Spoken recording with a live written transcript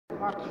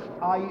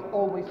I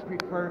always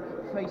prefer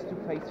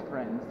face-to-face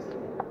friends.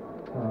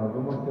 Вы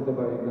можете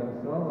добавить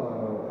Гонсало,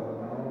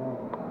 но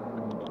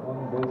он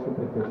больше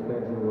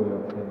предпочитает живое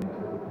общение.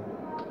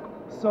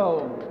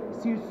 So,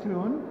 see you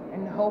soon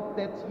and hope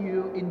that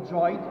you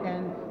enjoyed,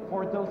 and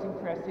for those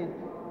interested,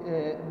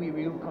 we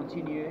will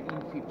continue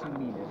in 15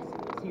 minutes.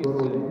 See you Скоро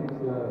soon.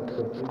 увидимся.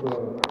 Спасибо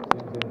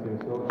всем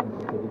заинтересованным.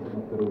 Приходите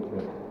на вторую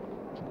часть.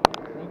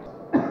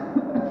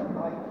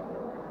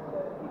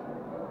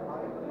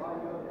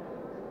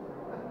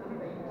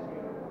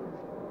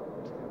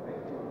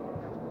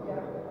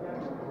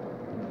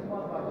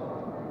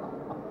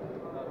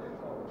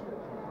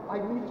 I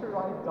need to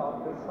write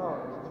down the song.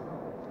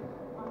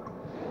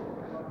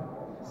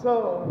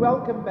 So,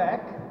 welcome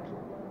back.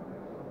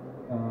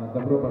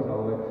 Добро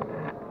пожаловать.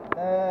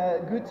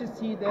 Good to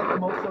see that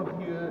most of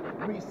you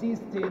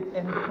resisted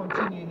and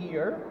continue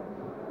here.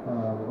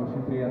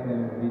 Очень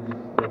приятно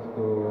видеть то,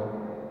 что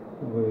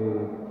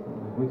вы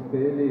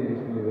выстояли и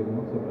решили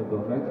вернуться,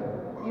 продолжать.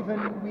 Even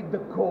with the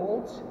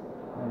cold.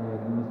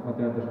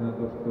 Несмотря даже на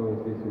то, что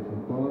здесь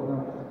очень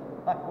холодно.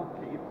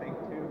 Okay, thank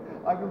you.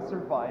 I will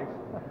survive.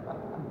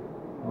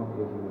 Он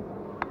выживет.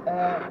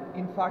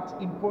 In fact,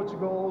 in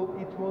Portugal,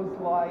 it was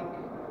like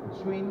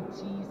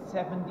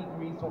 27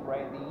 degrees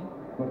already.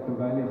 В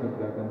Португалии,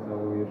 когда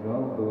Гонсало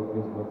уезжал, было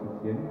плюс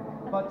 27.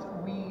 But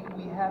we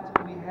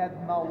had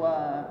now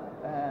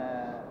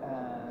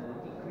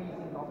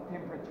decreasing of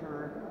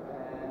temperature,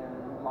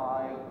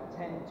 like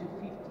 10 to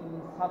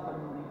 15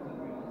 suddenly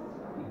degrees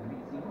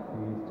decreasing.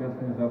 И сейчас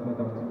внезапно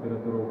там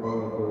температура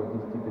упала до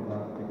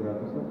 10-15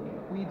 градусов.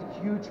 With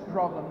huge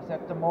problems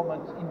at the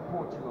moment in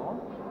Portugal.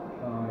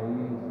 И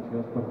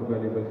сейчас в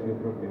Португалии большие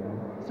проблемы.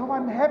 So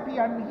I'm happy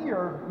I'm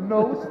here.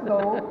 No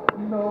snow,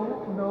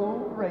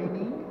 no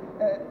raining.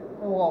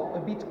 Well, a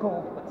bit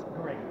cold, but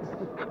great.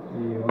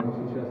 И он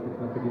очень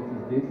счастлив находиться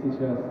здесь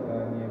сейчас,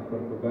 а не в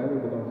Португалии,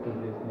 потому что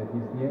здесь нет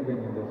ни снега,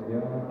 ни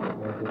дождя,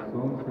 нет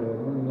солнца,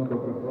 ну немного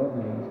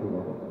прохладно, но ничего.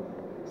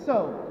 So,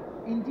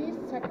 in this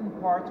second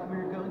part,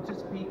 we're going to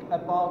speak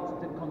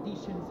about the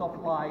conditions of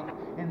life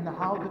and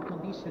how the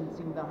conditions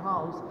in the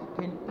house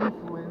can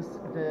influence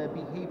the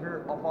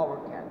behavior of our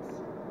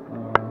cats.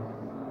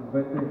 В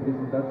этой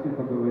презентации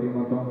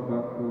поговорим о том,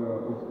 как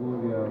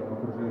условия в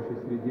окружающей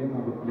среде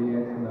могут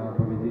влиять на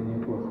поведение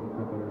кошек,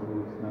 которые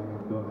живут с нами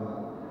в доме.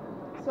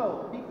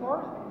 So,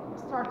 before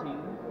starting,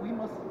 we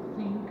must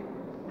think,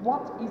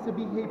 what is a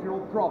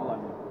behavioral problem?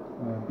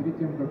 Перед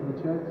тем, как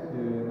начать,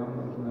 нам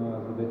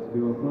нужно задать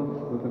себе вопрос,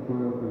 что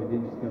такое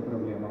поведенческая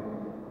проблема.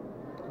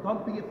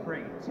 Don't be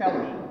afraid. Tell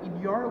me, in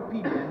your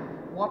opinion,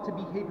 what a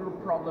behavioral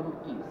problem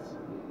is.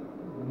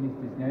 Не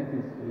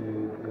стесняйтесь,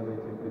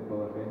 делайте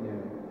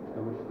предположение,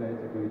 что вы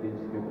считаете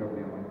поведенческой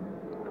проблемой.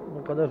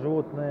 Ну, когда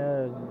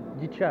животное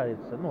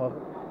дичается,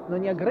 но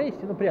не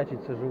агрессия, но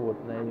прячется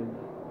животное,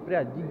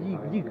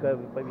 дикое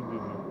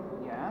поведение.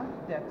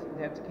 Yeah,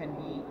 that can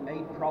be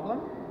a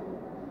problem.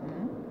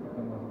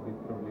 Это может быть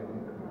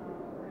проблемой.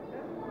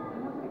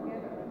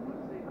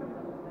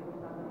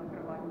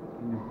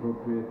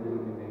 Inappropriate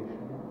elimination.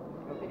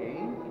 Okay,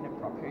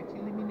 inappropriate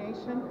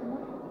elimination.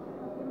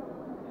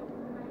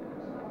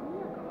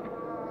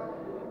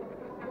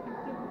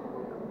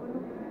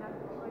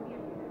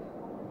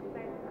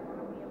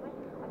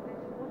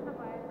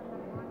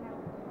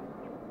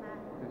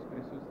 То есть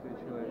присутствие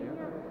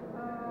человека.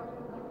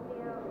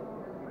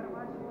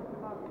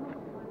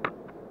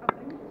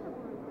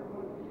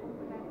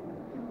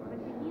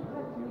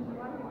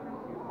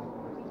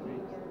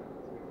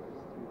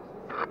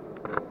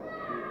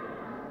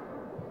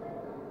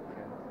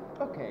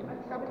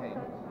 Okay.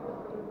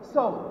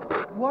 So,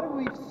 what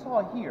we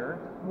saw here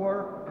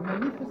were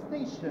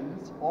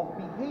manifestations of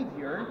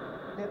behavior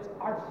that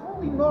are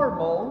fully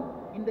normal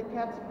in the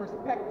cat's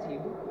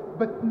perspective,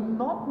 but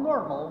not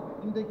normal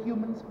in the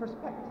human's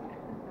perspective.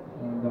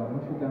 Да, мы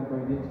считаем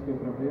поведенческой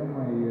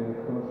проблемой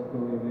то, что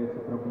является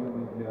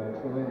проблемой для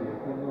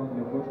человека, но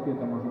для кошки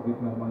это может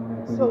быть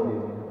нормальное поведение. So,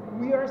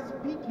 we are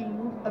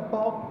speaking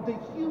about the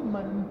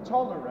human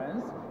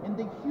tolerance and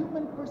the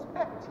human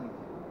perspective.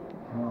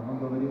 Мы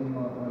говорим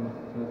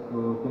сейчас с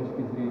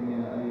точки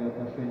зрения и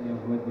отношения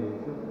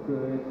владельцев к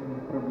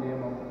этим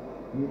проблемам,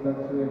 и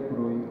также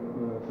про их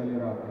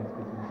толерантность к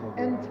этим проблемам.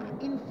 And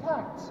in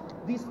fact,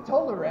 this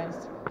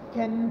tolerance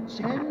can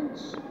change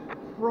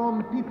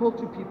from people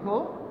to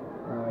people.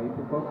 И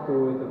по факту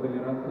эта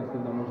толерантность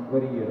она может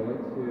варьировать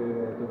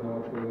от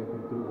одного человека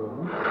к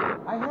другому.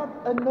 I had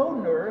an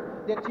owner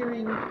that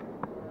during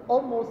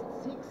almost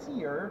 6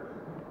 years,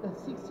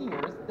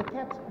 the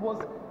cat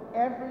was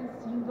every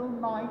single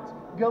night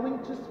going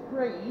to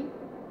spray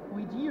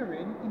with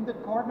urine in the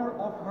corner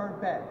of her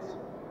bed.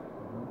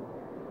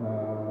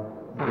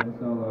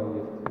 Гонсало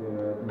есть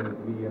одни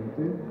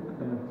клиенты.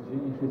 В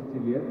течение 6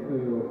 лет у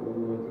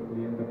этих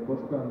клиентов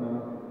кошка,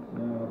 она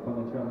по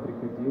ночам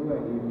приходила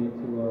и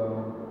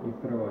метила их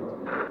кровать.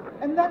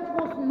 And that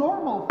was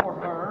normal for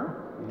her.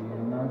 И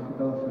она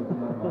считала, что это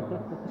нормально.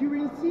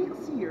 During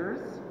 6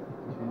 years.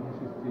 В течение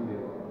 6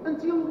 лет.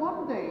 Until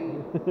one day,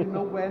 you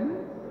know when?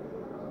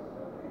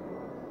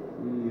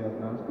 И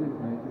однажды,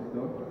 знаете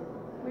что?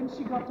 When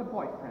she got a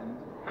boyfriend.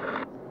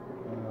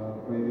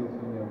 Появился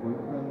у нее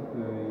бойфренд,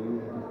 и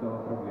это стало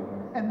проблемой.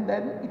 And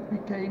then it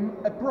became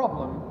a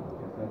problem.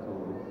 Yes, that's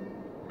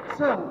always.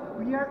 So,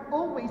 we are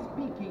always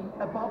speaking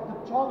about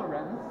the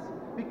tolerance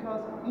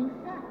because, in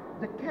fact,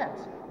 the cat,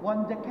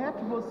 when the cat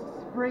was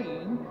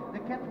spraying, the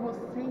cat was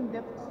saying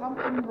that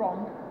something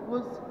wrong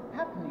was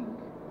happening.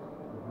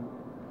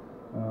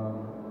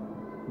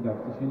 Да,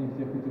 в течение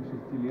всех этих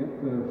 6 лет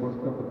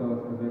кошка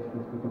пыталась сказать, что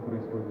что-то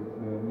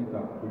происходит не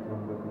так, путем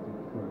вот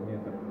этих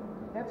методов.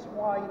 That's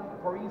why,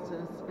 for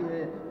instance,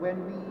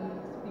 when we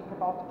speak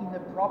about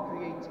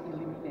inappropriate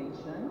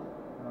elimination,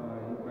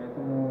 И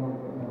поэтому,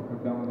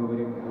 когда мы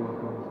говорим о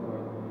том, что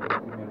они,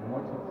 например,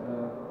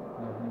 мочатся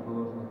в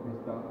неположенных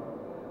местах,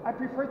 I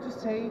prefer to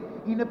say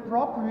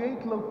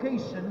inappropriate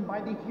location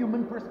by the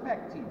human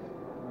perspective.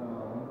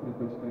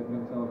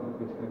 Гонсало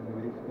предпочитает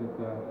говорить, что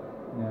это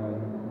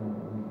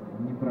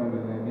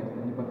неправильное место,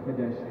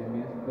 неподходящее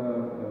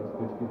место с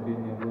точки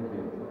зрения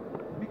владельца.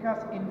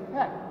 Because in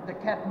fact, the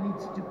cat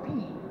needs to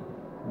pee.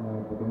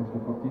 Потому что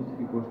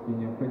фактически кошке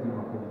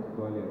необходимо ходить в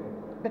туалет.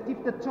 But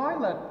if the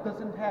toilet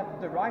doesn't have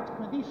the right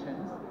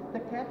conditions, the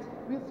cat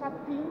will start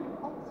peeing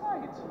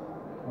outside.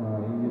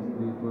 И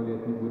если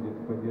туалет не будет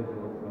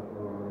поддерживаться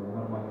в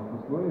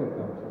нормальных условиях,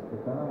 там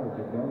чистота и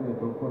так далее,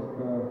 то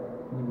кошка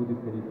не будет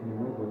ходить в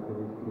него, будет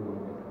ходить в другое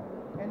место.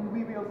 And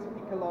we will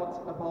speak a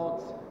lot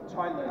about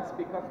toilets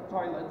because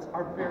toilets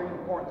are very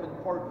important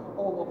for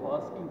all of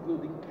us,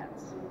 including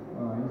cats.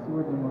 И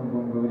сегодня мы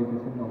будем говорить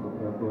очень много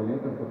про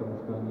туалеты, потому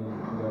что они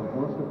для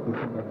кошек,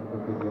 точно так же,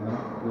 как и для нас,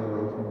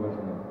 очень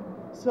важны.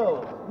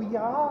 So, we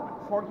are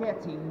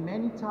forgetting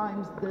many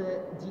times the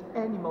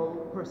animal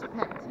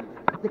perspective,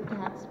 the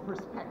cat's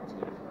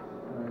perspective.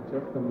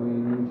 Часто мы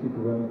не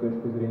учитываем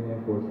точку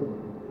зрения кошек.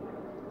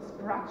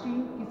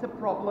 Scratching is a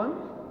problem.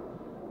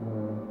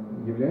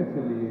 Является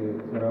ли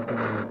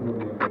царапание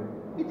проблемой?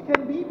 It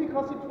can be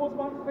because it was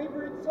my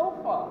favorite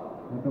sofa.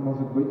 Это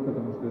может быть,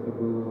 потому что это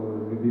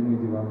был любимый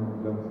диван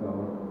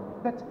Гонсало.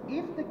 But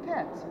if the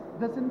cat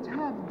doesn't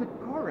have the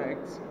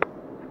correct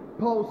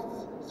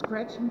posts,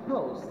 scratching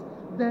posts,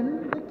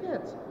 then the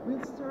cat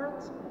will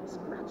start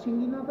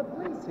scratching in other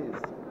places.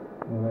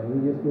 И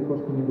если у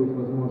кошки не будет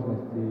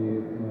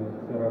возможности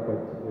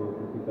царапать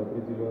какие-то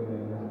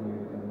определенные нужные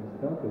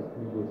места, то есть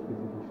не будет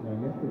специфичного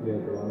места для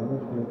этого, она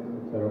начнет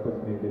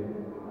царапать мебель.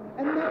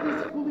 And that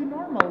is fully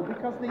normal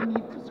because they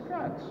need to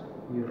scratch.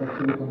 И это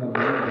абсолютно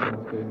нормально,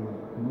 потому что им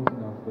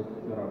нужно что-то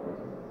царапать.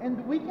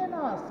 And we can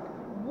ask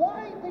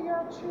why they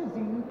are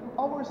choosing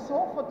our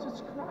sofa to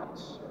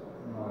scratch.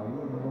 И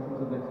мы можем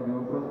задать себе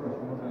вопрос,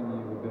 почему же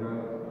они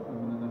выбирают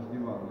именно наш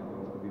диван для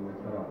того, чтобы его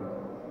царапать.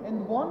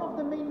 And one of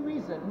the main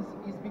reasons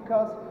is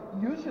because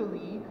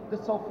usually the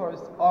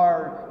sofas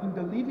are in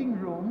the living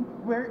room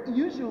where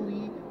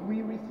usually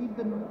we receive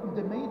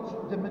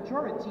the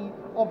majority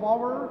of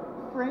our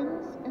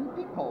friends and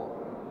people.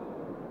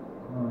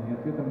 И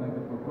ответом на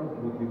этот вопрос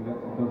будет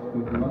являться то, что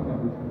диваны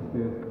обычно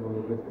стоят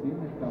в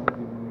гостиной, там,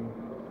 где мы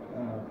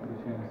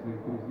встречаем своих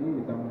друзей,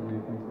 и там, где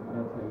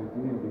концентрация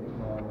людей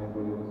обычно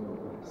наиболее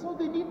высокая. So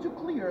they need to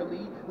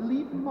clearly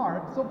leave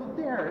marks over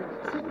there,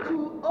 so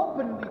to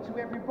openly to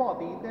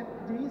everybody that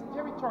this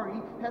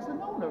territory has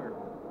an owner.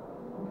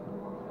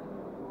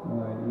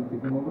 И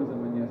таким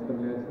образом они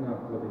оставляют знак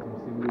вот этим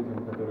всем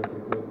людям, которые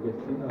приходят в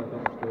гостиную, о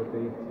том, что это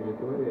их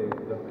территория, и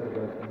туда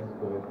вторгаться не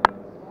стоит.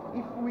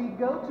 If we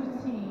go to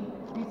see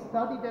the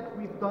study that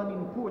we've done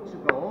in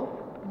Portugal,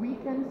 we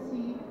can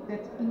see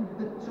that in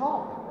the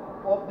top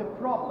of the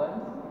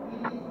problems,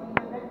 it is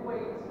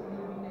inadequate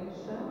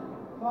elimination,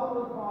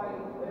 followed by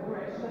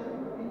aggression,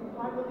 and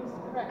finally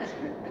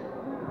scratching.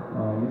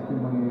 Если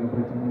мы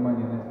обратим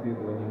внимание на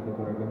исследование,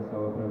 которое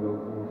Гонсало провел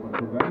в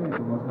Португалии,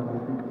 то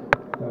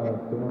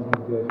можно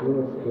сделать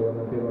вывод, что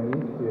на первом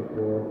месте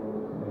по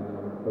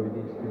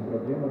поведенческим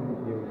проблемам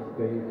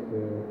стоит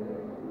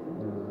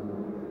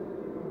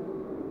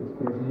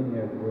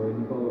испражнение в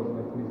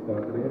неположенных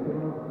местах для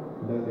этого,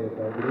 далее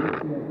это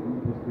агрессия,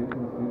 и после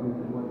этого следует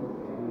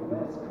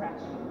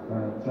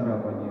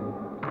царапание.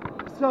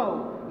 So,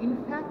 in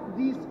fact,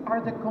 these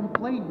are the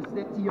complaints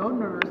that the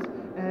owners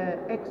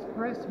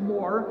express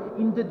more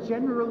in the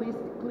generalist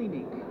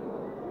clinic.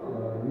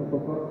 Ну, по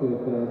факту,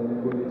 это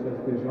наиболее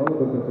частые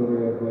жалобы,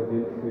 которые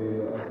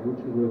владельцы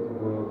озвучивают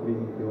в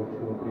клинике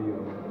общего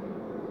приема.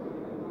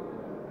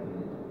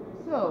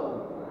 So,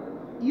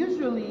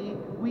 usually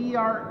we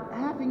are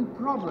having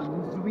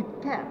problems with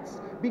cats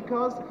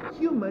because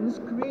humans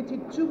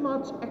created too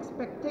much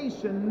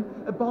expectation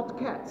about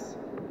cats.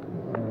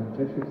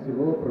 Чаще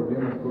всего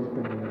проблемы с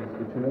кошками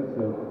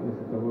случаются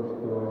из-за того,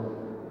 что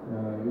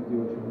люди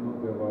очень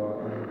многого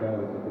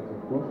ожидают от этих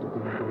кошек и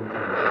не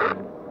получают.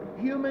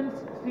 Humans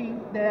think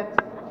that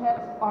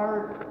cats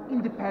are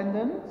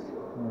independent.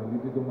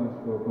 Люди думают,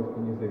 что кошки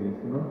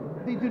независимы.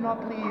 They do not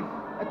need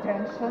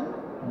attention.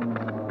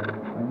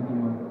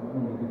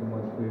 Люди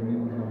думают, что им не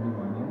нужно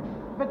внимание.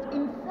 But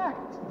in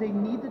fact, they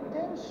need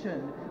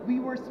attention. We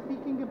were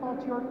speaking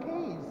about your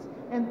case,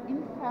 and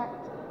in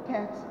fact,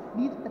 cats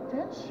need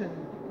attention,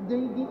 they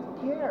need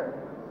care.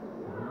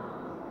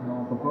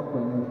 Но по факту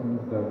они очень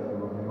нуждаются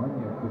во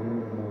внимании. В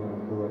перерыве мы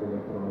говорили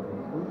про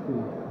один случай,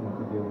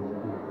 этой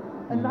девушки.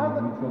 И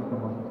мы четко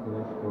можем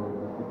сказать, что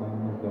действительно они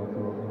нуждаются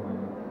во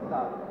внимании.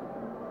 Да.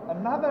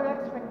 Another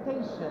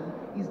expectation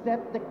is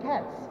that the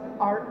cats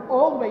are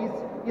always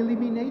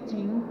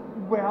eliminating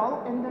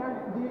well and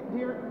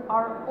they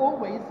are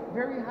always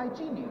very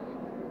hygienic.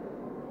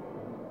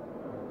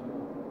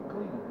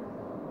 Clean.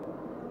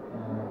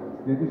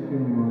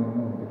 Следующим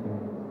таким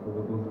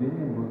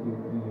заблуждением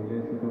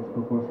является то,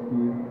 что кошки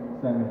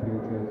сами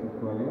приучаются в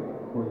туалет,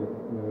 ходят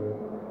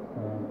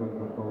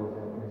только в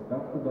положенных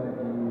местах туда, и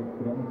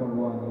кроме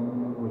того,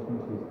 они очень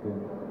чистые.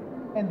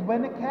 And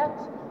when a cat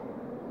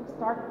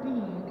starts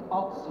peeing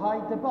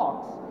outside the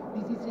box,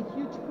 this is a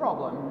huge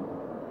problem.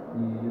 И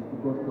если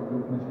кошка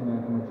вдруг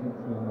начинает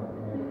мочиться,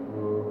 например,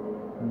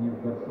 не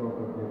в горшок,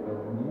 а где-то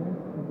вне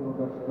этого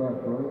горшка,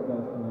 то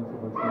это становится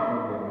большой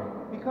проблемой.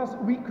 Because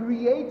we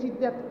created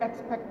that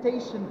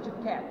expectation to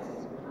cats.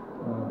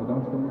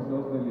 Потому что мы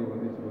создали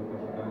вот эти вот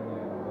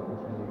ожидания в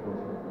отношении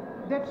кошек.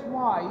 That's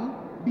why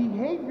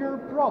behavior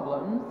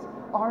problems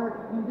are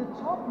in the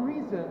top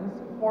reasons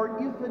for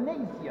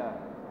euthanasia.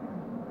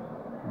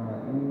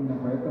 Именно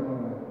поэтому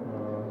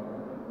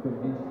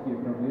поведенческие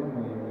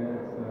проблемы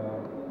являются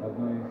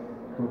одной из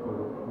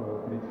топовых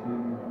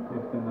причин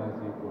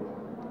эвтаназии кошек.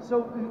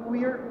 So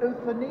we are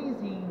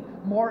euthanizing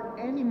more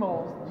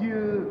animals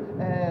due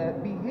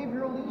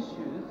behavioral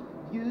issues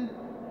due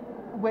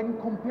when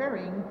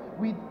comparing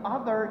with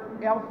other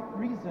health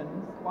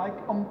reasons like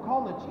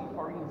oncology,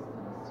 for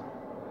instance.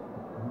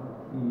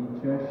 И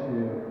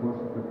чаще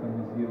кошек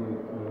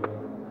эвтаназируют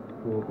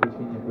по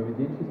причине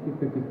поведенческих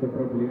каких-то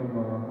проблем,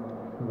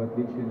 в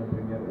отличие,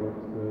 например, от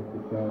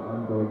каких-то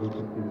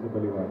онкологических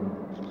заболеваний.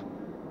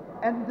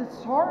 And the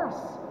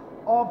source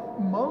of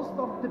most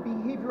of the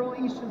behavioral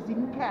issues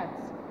in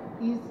cats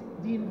is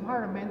the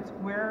environment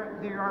where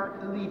they are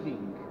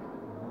living.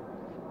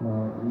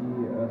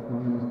 И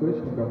основным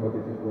источником вот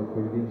этих вот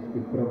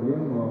поведенческих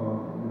проблем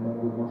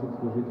может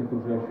служить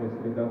окружающая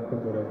среда, в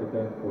которой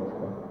обитает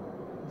кошка.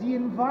 The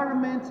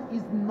environment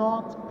is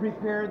not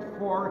prepared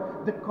for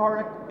the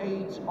correct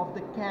age of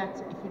the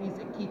cat if it is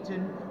a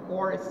kitten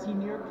or a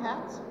senior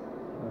cat.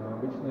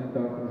 Обычно эта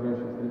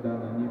окружающая среда,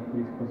 она не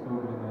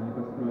приспособлена, не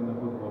построена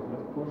под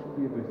возраст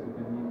кошки, то есть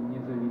это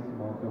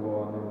независимо от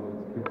того, она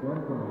является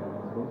котенком или она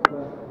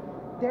взрослая.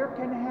 There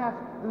can have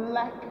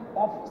lack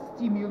of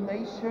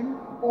stimulation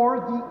or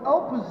the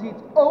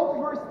opposite,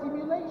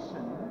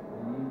 overstimulation.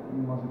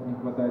 И может не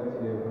хватать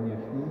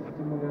внешней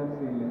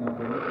стимуляции или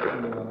наоборот,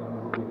 она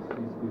может быть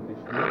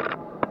избыточной.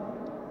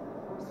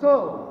 So,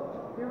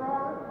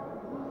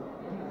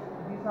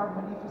 these are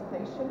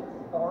manifestations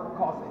or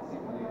causes?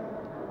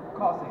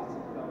 Causes.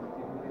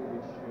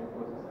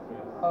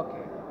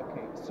 Okay,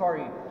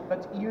 sorry,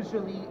 but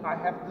usually I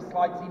have the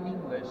slides in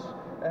English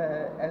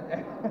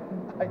and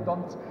I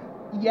don't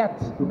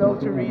yet know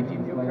to read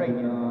in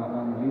Ukrainian. На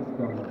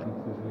английском, к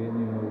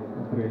сожалению,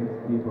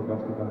 украинский пока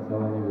что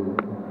Гонцало не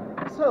выучил.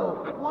 So,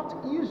 what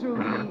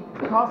usually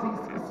causes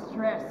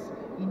stress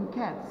in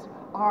cats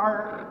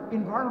are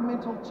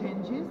environmental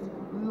changes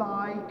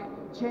like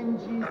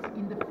changes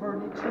in the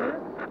furniture,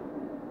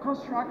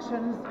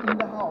 constructions in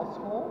the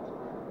household.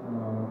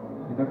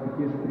 Итак,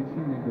 какие же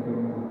причины,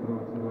 которые могут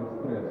провоцировать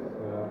стресс?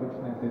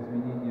 Обычно это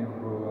изменения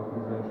в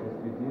окружающей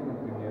среде,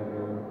 например,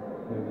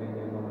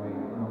 появление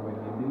новой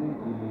мебели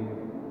или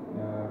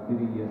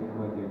переезд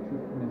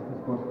владельцев вместе с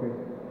кошкой.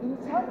 In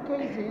some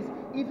cases,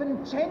 even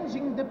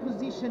changing the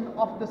position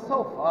of the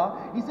sofa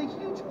is a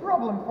huge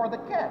problem for the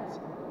cat.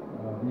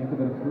 В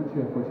некоторых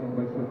случаях очень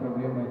большой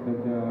проблемой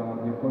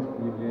для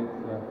кошки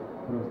является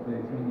просто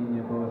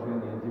изменение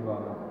положения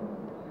дивана.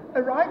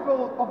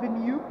 Arrival of a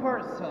new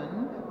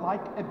person,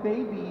 like a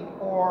baby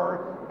or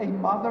a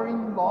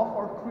mother-in-law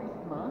for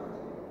Christmas,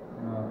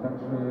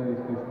 также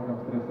источником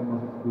стресса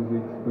может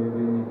служить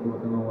появление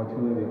какого-то нового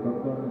человека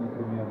в доме,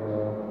 например,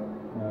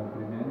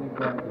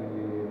 племянника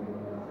или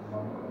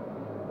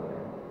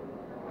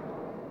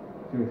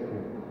тещи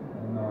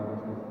на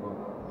Рождество.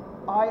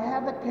 I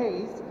had a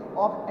case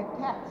of a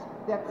cat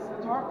that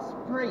starts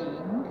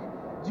spraying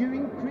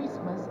during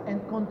Christmas and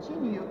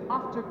continue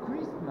after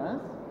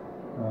Christmas.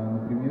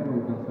 Например, у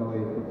Гонцало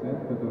есть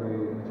пациент,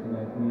 который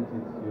начинает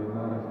метить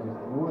на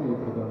Рождество и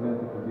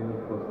продолжает это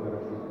делать после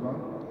Рождества.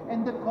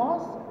 And the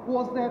cause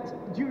was that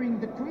during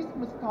the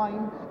Christmas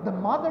time, the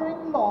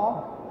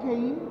mother-in-law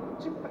came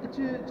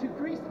to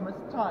Christmas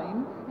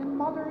time, and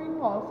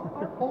mother-in-laws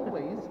are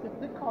always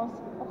the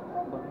cause of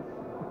problems.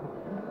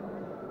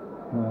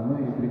 Ну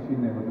и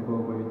причиной вот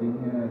такого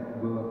поведения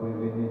было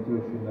появление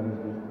тещи на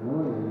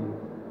Рождество, и,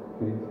 в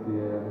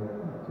принципе,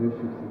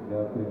 тещи всегда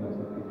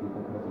приносят какие-то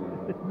проблемы.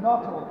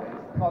 Not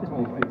always.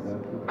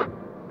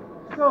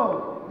 So,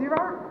 there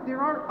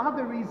are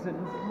other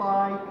reasons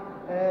like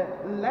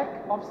lack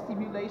of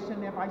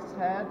stimulation, as I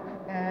said,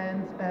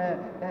 and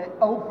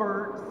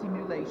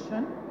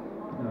overstimulation.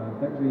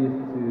 Также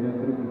есть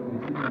ряд других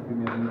причин,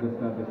 например,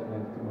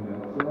 недостаточная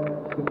стимуляция,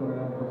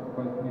 которая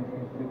поступает с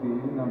внешней среды,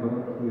 или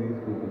наоборот,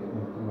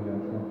 избыточная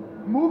стимуляция.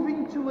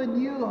 Moving to a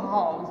new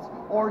house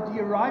or the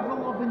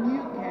arrival of a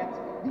new cat,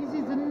 this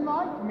is a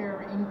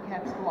nightmare in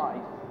cat's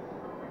life.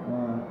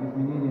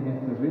 Изменение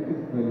места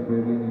жительства или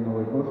появление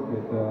новой кошки –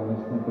 это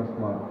ночной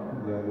кошмар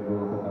для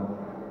любого кота.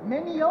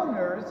 Many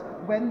owners,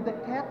 when the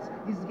cat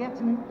is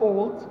getting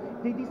old,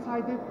 they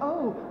decided,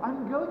 oh,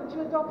 I'm going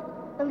to adopt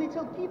a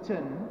little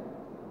kitten.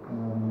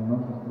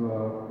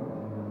 Множество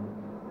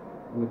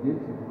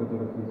владельцев, у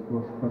которых есть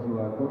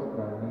пожилая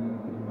кошка, они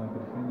принимают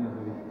решение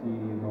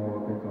завести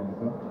нового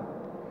котенка.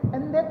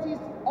 And that is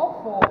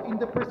awful in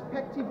the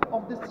perspective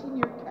of the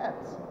senior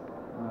cats.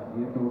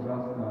 И это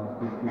ужасно с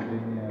точки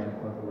зрения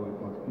пожилой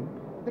кошки.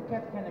 The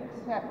cat can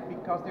accept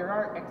because there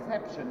are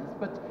exceptions,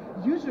 but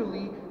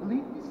usually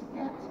leave this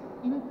cat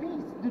in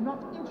peace. Do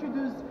not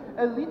introduce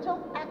a little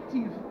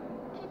active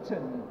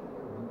kitten.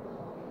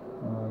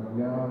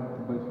 Для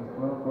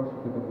большинства кошек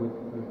это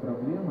будет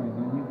проблемой,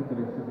 но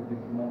некоторые все-таки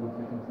могут с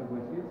этим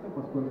согласиться,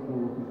 поскольку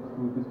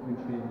существуют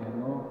исключения,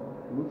 но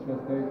лучше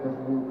оставить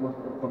пожилую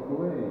кошку в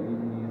покое и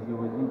не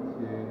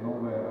заводить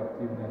новое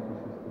активное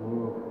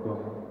существо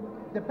дома.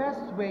 The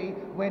best way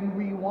when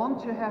we want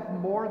to have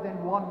more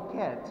than one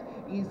cat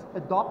is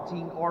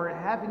adopting or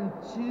having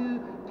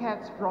two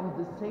cats from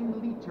the same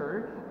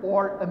litter,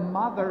 or a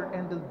mother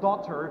and a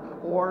daughter,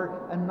 or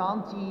an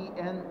auntie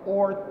and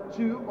or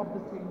two of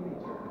the same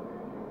litter.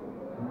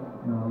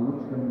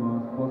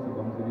 Лучшим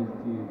способом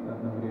завести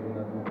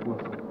одновременно двух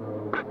кошек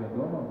у себя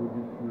дома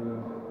будет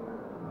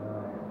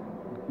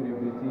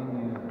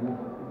приобретение двух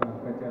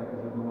котят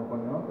из одного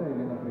помета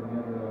или,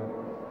 например,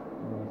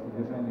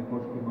 содержание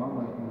кошки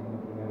мамы и,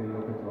 например,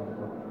 ее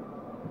котенка.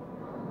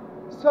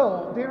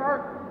 So there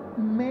are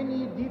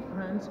many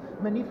different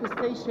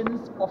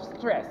manifestations of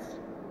stress.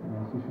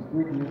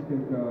 Существует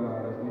несколько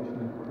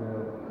различных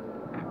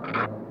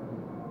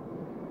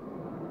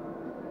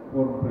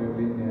форм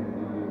проявления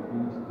или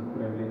клинических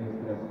проявлений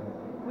стресса.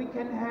 We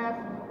can have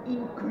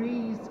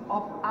increase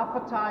of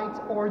appetite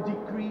or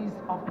decrease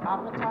of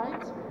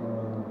appetite.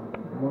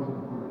 Может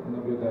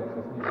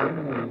наблюдаться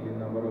снижение или,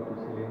 наоборот,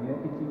 усиление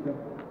аппетита.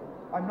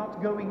 I'm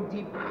not going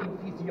deep in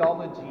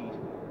physiology.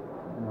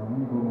 Мы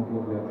не будем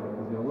углубляться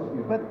в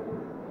физиологию.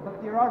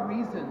 But there are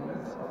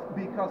reasons,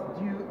 because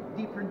due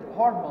different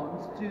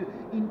hormones, to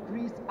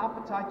increase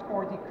appetite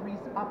or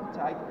decrease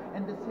appetite,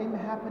 and the same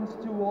happens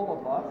to all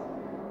of us.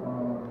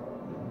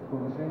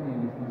 Повышение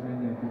или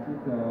снижение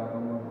аппетита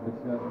может быть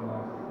связано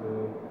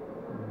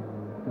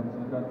с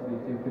концентрацией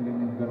тех или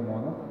иных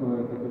гормонов.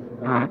 Это точно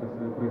так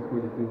же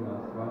происходит и у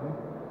нас с вами.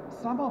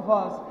 Some of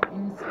us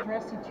in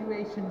stress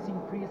situations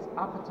increase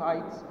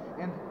appetites,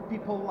 and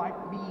people like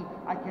me,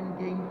 I can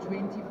gain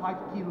 25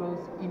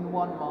 kilos in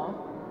 1 month.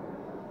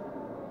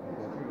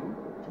 It's true,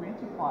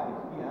 25,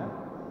 yeah.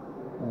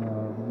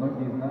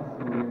 Многие из нас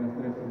во время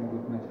стресса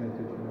могут начать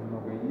очень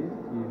много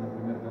есть, и,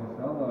 например,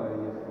 Гонсало,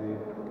 если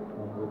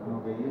он будет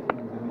много есть,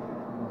 он за месяц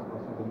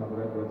способен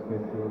набрать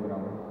 25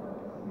 килограммов.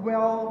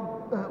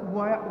 Well,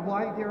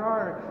 while there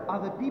are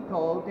other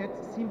people that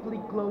simply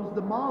close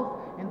the mouth,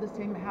 and the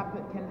same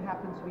can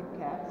happen with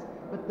cats,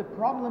 but the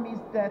problem is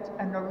that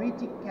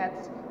anoretic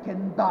cats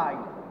can die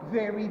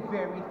very,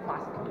 very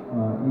fastly.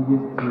 И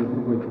есть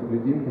другой тип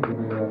людей,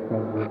 которые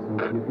отказываются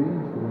от еды,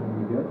 ничего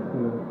не едят.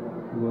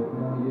 Вот,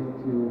 но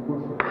есть у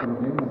кошек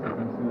проблемы с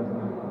этим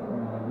связаны.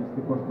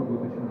 Если кошка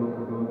будет очень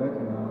долго голодать,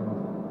 она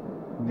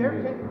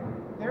умеет.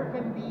 There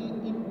can be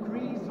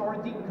increase or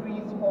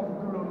decrease of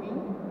grooming.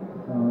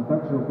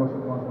 Также у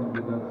кошек может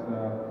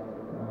наблюдаться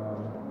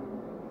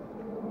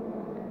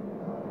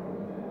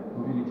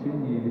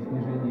увеличение или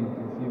снижение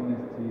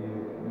интенсивности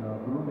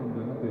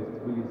груминга, ну то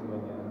есть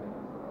вылизывания.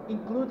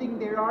 Including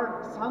there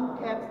are some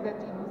cats that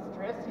in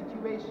stress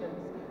situations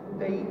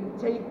they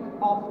take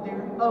off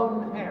their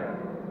own hair.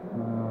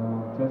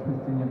 В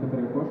частности,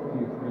 некоторые кошки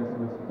в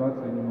стрессовой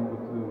ситуации они могут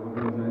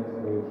выгрызать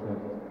свою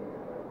шерсть.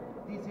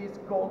 This is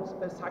called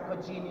a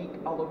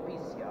psychogenic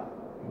alopecia.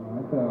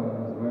 Это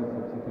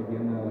называется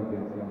психогенная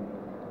алопеция.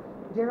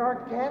 There are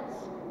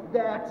cats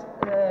that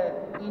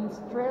in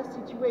stress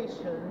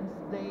situations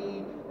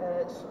they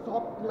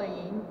stop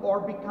playing or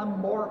become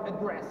more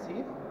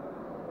aggressive.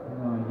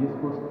 Есть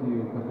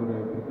кошки,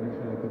 которые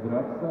прекращают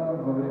играться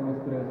во время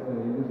стресса,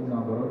 или же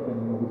наоборот,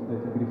 они могут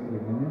стать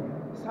агрессивными.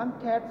 Some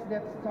cats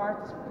that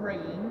start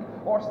spraying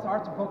or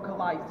start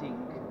vocalizing.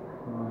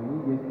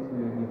 И есть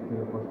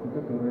некоторые кошки,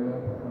 которые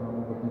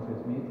могут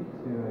начать метить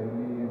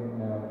или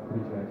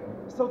кричать.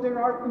 So there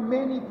are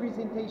many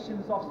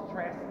presentations of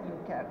stress in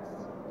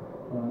cats.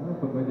 Ну,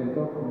 подводя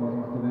итог,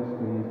 можно сказать,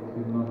 что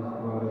есть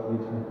множество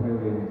различных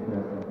проявлений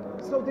стресса.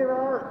 So there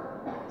are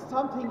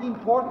something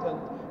important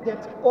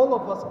that all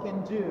of us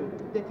can do,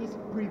 that is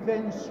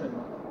prevention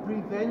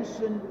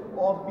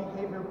of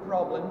behavior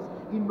problems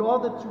in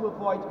order to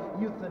avoid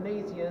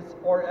euthanasia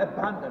or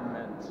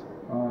abandonment.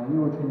 И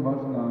очень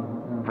важно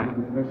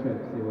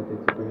предотвращать все вот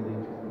эти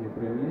поведенческие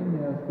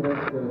проявления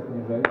стресса,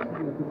 снижать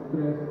этот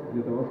стресс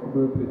для того,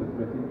 чтобы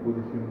предотвратить в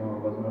будущем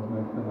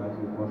возможную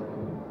эвтаназию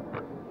кошки.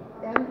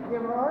 And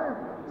there are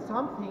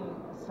some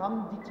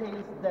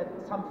details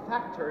some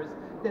factors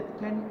that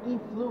can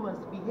influence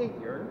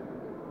behavior.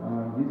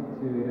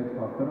 Есть ряд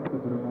факторов,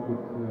 которые могут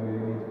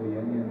иметь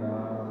влияние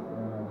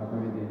на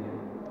поведение.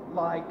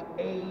 Like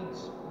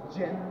age,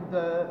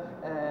 gender,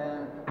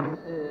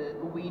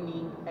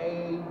 weaning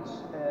age,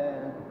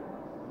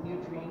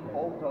 neutering,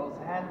 all those,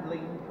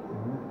 handling.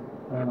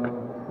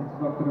 Эти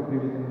факторы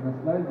приведены на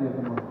слайде.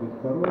 Это может быть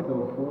порода,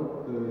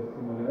 уход,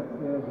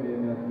 стимуляция,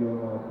 время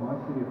отъема от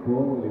матери,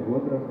 пол или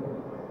возраст.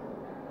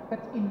 But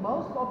in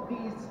most of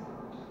these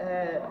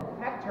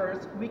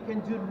factors, we can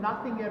do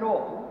nothing at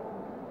all.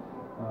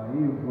 И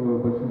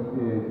в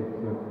большинстве этих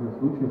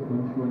случаев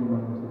мы ничего не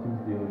можем с этим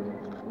сделать.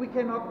 We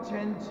cannot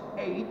change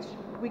age,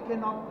 we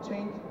cannot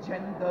change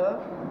gender.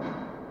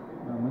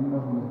 Мы не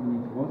можем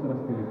изменить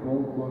возраст или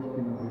пол кошки,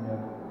 например.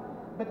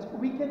 But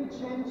we can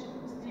change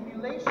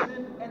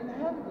stimulation and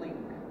handling.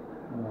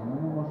 Но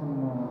мы можем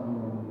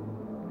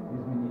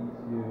изменить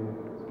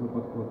свой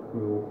подход к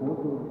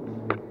уходу и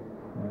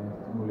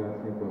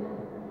стимуляции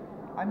кошки.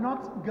 I'm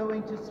not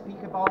going to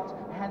speak about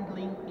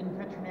handling in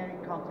veterinary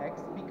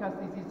context because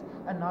this is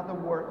another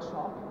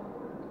workshop.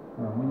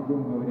 Мы не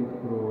будем говорить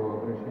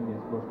про обращение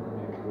с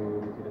кошками в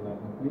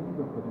ветеринарных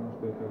клиниках, потому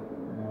что это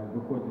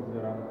выходит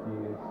за рамки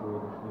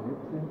сегодняшней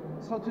лекции.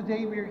 So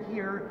today we're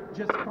here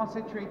just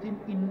concentrating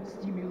in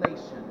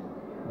stimulation.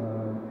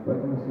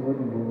 Поэтому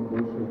сегодня будем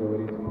больше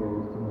говорить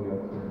про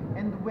стимуляцию.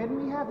 And when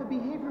we have a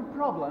behavior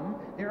problem,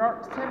 there are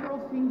several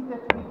things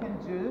that we can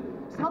do.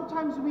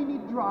 Sometimes we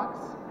need drugs,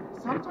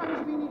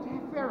 sometimes we need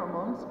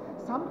pheromones,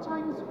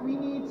 sometimes we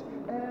need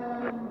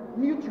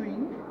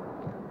neutering.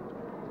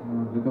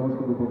 Для того,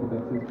 чтобы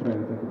попытаться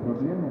исправить эту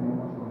проблему, мы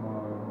можем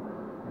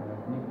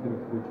в некоторых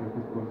случаях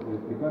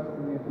использовать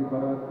лекарственные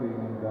препараты,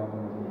 иногда мы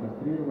можем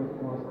кастрировать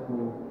кошку,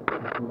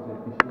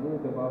 использовать пищевые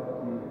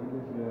добавки или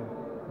же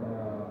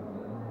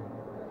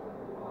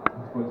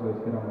использовать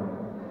феромоны.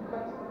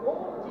 But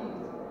all of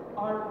these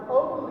are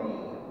only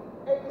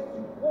a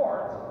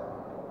support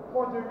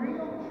for the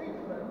real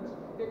treatment,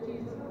 that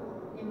is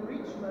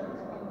enrichment,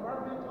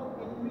 environmental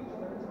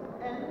enrichment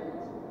and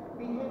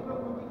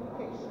behavioral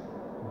modification.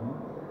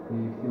 И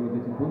все вот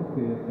эти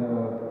пункты — это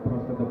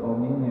просто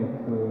дополнение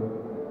к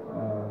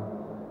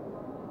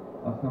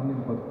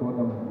основным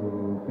подходам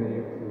в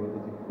коррекции вот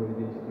этих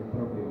поведенческих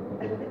проблем,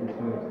 которые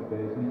включают в себя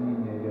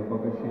изменения и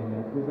обогащение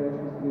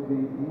окружающей среды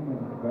и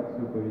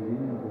модификацию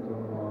поведения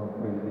путем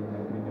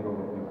проведения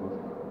тренировок для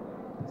кошек.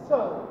 So,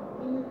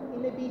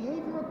 in a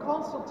behavioral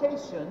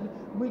consultation,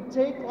 we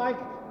take like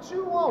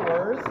 2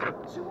 hours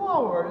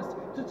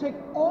to take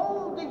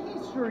all the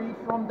history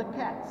from the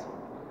cat.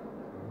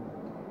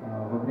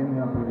 Во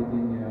время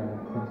проведения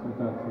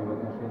консультации в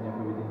отношении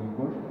поведения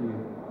кошки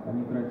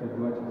они тратят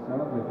 2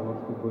 часа для того,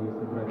 чтобы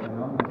собрать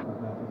анамнез,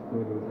 узнать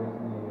историю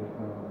жизни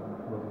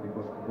вот этой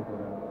кошки,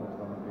 которая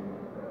пришла на прием.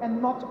 And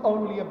not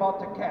only about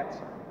the cat,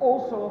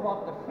 also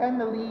about the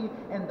family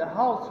and the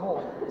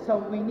household. So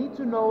we need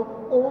to know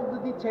all the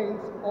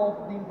details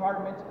of the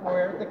environment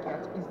where the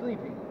cat is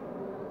living.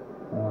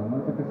 Но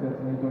это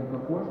касается не только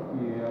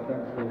кошки, а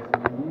также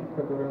семьи, в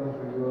которой она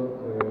живет,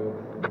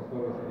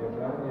 условия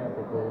содержания,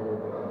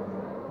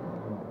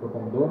 в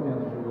каком доме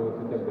она живет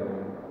и так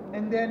далее.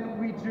 And then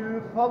we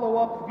do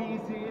follow-up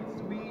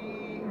visits,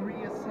 we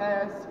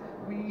reassess,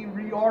 we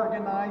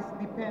reorganize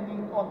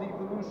depending on the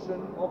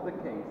evolution of the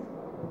case.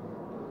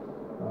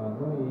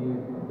 Ну и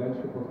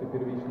дальше после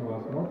первичного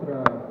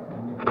осмотра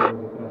они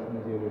проводят раз в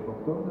неделю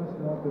повторный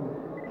осмотр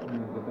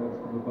для того,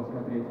 чтобы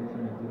посмотреть,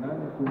 оценить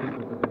динамику,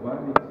 что-то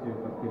добавить,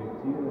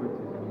 подкорректировать,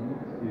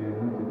 изменить,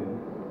 ну и т.д.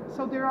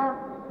 So there are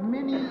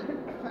many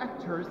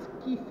factors,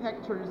 key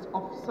factors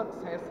of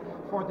success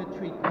for the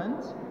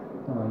treatment.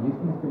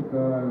 Есть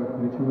несколько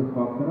ключевых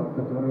факторов,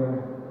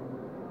 которые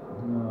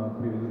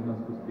приведут нас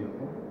к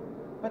успеху.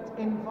 But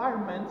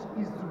environment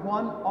is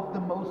one of the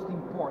most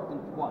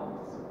important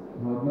ones.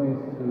 Но одним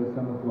из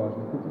самых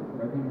важных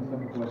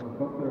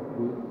факторов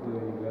будет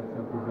являться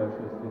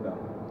окружающая среда.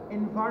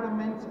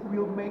 Environment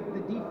will make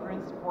the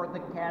difference for the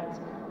cat.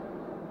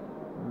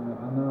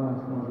 Она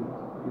сможет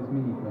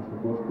изменить нашу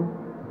кошку.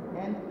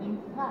 And in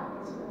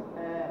fact,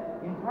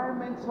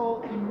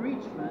 environmental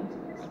enrichment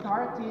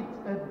started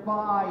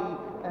by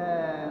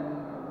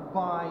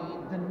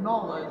the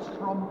knowledge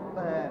from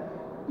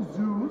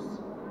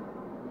zoos.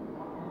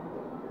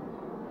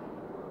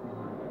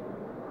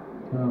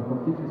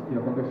 Фактически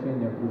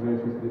обогащение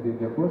окружающей среды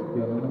для кошки,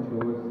 оно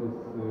началось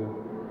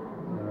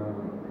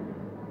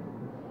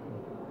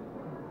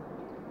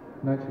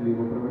начали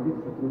его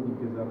проводить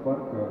сотрудники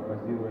зоопарка,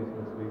 базируясь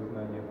на своих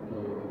знаниях про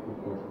этих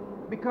кошек.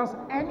 Because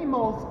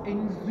animals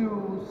in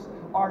zoos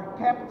are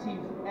captive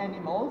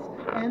animals,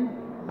 and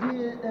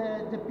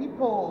the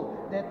people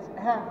that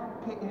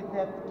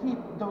keep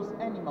those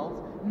animals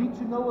need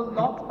to know a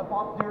lot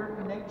about their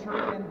nature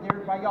and their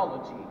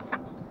biology.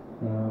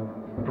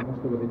 Потому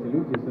что вот эти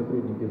люди,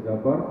 сотрудники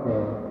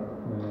зоопарка,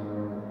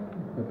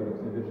 которых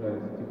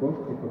содержались эти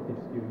кошки,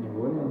 фактически в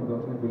неволе, они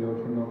должны были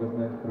очень много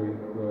знать про их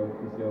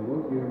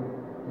физиологию,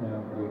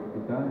 про их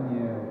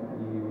питание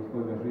и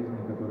условия жизни,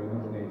 которые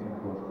нужны этим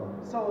кошкам.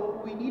 So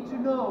we need to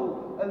know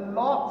a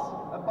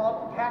lot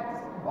about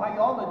cats'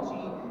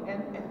 biology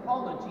and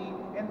ethology,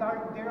 and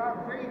there are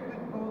very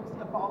good books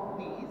about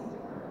these.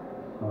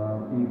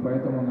 И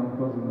поэтому нам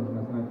тоже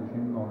нужно знать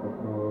очень много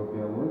про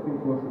биологию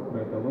кошек,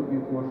 про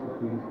этологию кошек,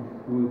 и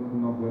существует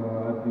много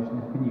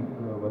отличных книг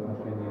в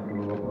отношении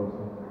этого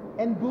вопроса.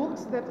 And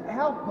books that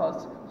help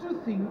us to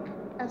think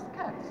as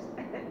cats.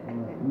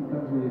 И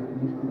также есть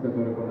книжки,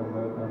 которые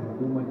помогают нам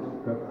думать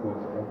как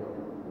кошка.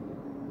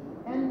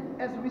 And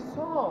as we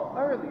saw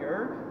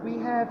earlier, we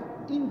have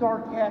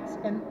indoor cats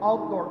and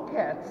outdoor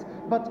cats,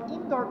 but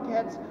indoor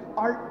cats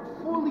are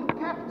fully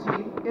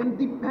captive and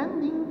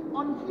depending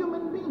on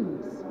human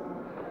beings.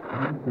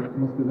 Как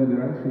мы сказали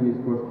раньше,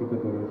 есть кошки,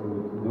 которые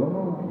живут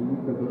дома и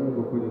которые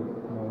выходят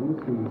на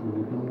улицу или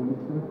живут на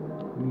улице.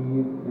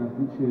 И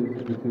отличие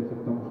заключается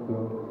в том, что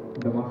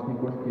домашние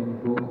кошки, они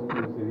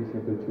полностью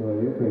зависят от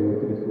человека и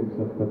от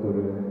ресурсов,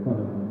 которые он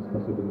им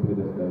способен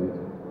предоставить.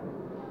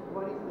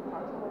 What is the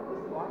part of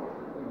this one?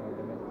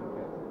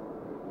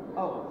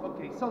 Oh,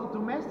 okay. So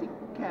domestic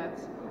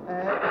cats,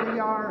 they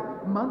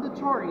are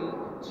mandatory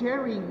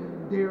sharing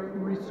their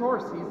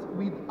resources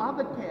with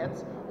other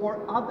cats or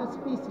other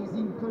species,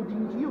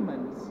 including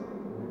humans.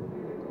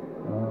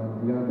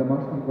 Для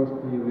домашней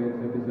кошки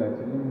является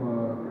обязательным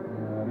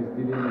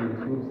разделение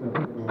ресурсов с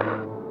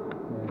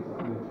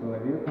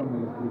человеком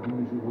или с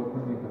другими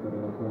животными,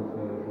 которые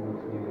находятся живут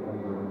с ней в этом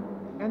доме.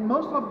 And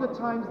most of the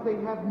times they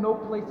have no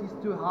places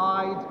to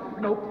hide,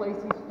 no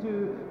places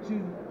to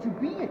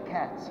be a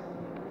cat.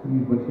 И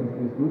в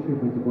большинстве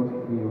случаев эти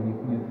кошки, у них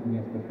нет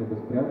места, чтобы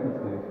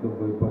спрятаться и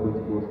чтобы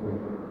побыть кошкой.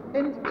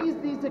 And is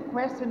this a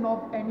question of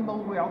animal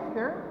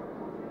welfare?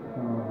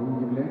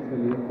 Является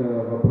ли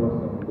это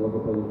вопросом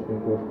благополучия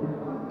кошки?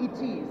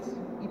 It is.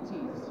 It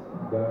is.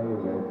 Да,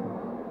 является.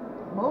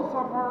 Most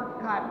of our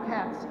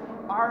cats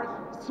are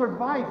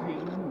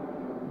surviving.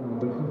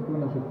 Большинство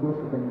наших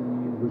кошек,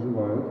 они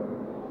выживают.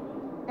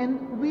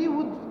 And we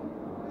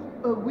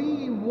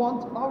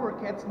want our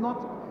cats not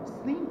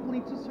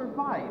simply to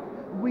survive.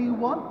 We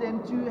want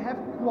them to have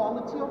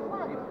quality of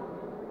life.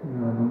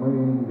 Но мы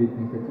ведь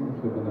не хотим,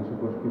 чтобы наши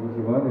кошки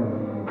выживали,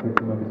 мы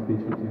хотим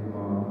обеспечить им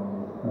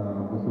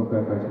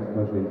высокое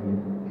качество жизни.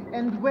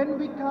 And when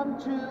we come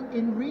to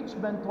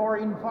enrichment or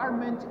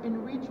environment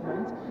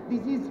enrichment,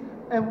 this is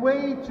a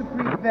way to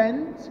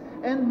prevent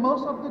and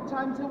most of the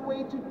times a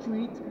way to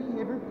treat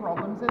behavior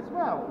problems as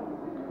well.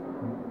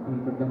 И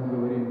когда мы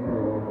говорим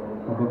про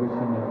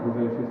обогащение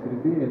окружающей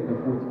среды, это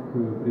путь к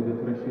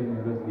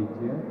предотвращению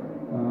развития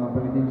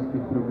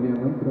поведенческих проблем, и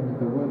кроме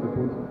того, это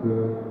путь к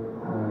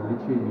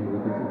лечению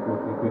вот этих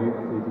вот и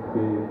коррекции этих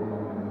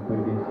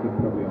поведенческих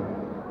проблем.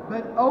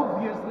 But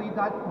obviously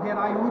that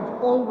I would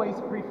always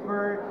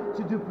prefer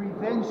to do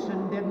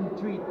prevention than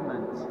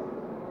treatment.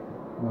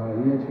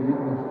 И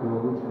очевидно, что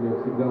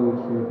всегда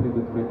лучше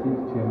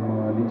предотвратить, чем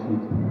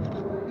лечить.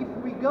 If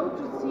we go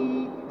to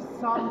see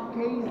some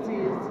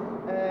cases,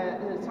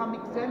 some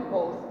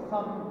examples,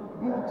 some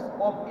books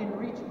of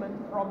enrichment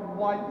from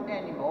wild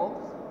animals,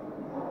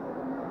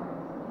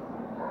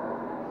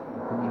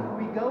 if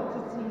we go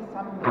to see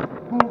some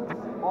books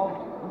of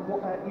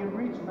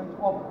enrichment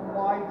of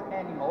wild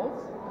animals,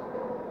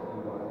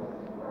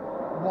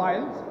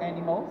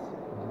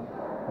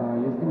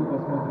 если мы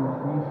посмотрим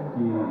книжки и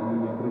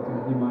обратим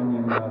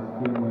внимание на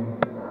схемы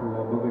по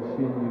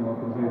обогащению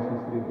окружающей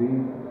среды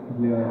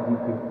для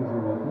диких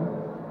животных,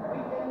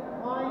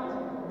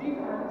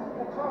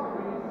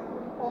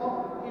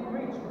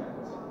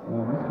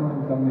 мы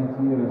сможем там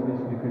найти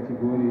различные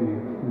категории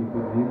и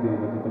подвиды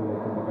вот этого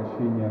вот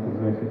обогащения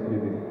окружающей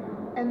среды.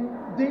 And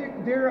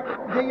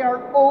they are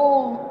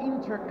all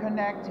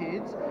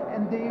interconnected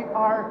and they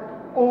are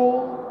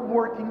all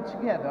working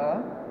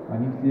together.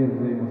 Они все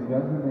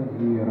взаимосвязаны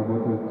и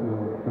работают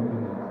в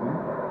комбинации.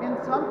 And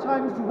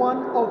sometimes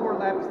one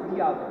overlaps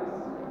the others.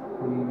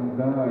 И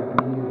иногда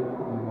одни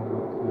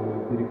могут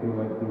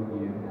перекрывать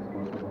другие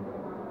способы.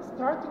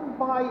 Starting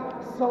by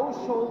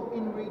social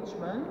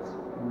enrichment.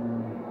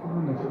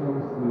 Начнем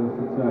с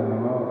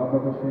социального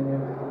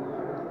обогащения.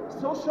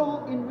 Social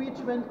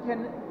enrichment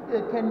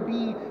can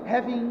be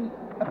having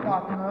a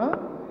partner.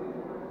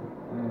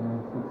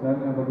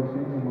 Социальное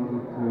обогащение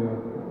может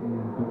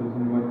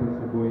подразумевать под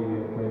собой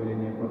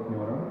появление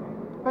партнера.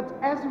 But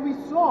as we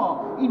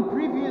saw in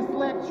previous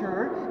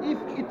lecture, if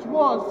it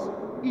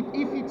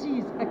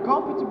is a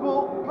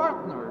compatible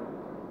partner.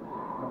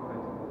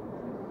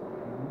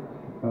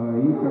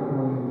 И как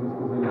мы уже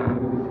сказали в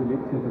предыдущей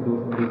лекции, это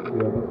должен быть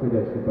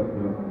подходящий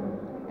партнер.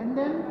 And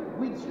then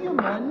with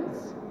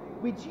humans,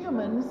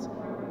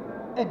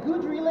 a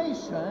good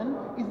relation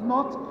is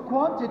not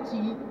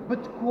quantity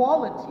but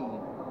quality.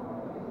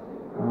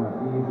 И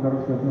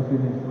хорошее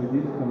отношение с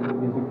владельцем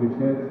не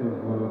заключается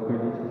в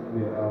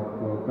количестве, а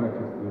в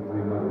качестве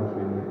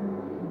взаимоотношений.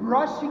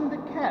 Brushing the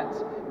cat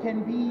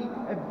can be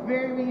a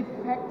very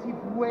effective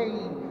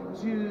way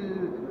to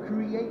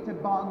create a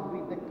bond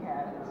with the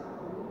cat.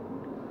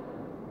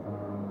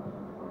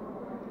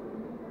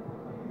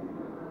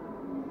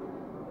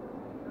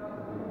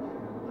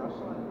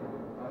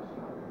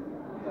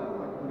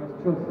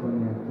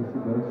 Расчесывание,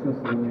 спасибо.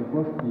 Расчесывание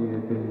кошки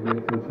это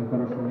является очень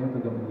хорошим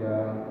методом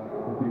для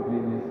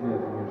укрепления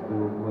связи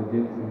между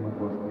владельцем и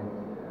кошкой.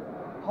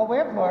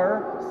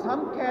 However,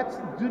 some cats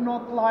do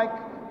not like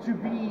to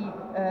be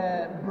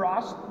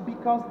brushed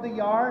because they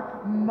are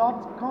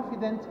not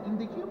confident in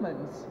the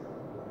humans.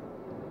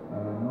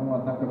 Но,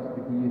 однако,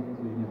 все-таки есть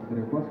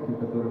некоторые кошки,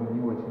 которым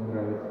не очень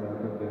нравится,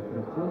 когда их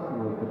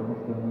расчесывают, потому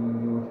что они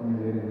не очень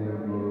уверены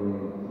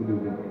в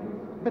людях.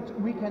 But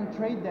we can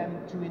train them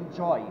to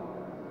enjoy.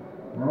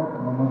 Но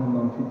мы можем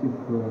научить их,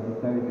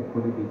 заставить их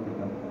полюбить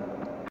это.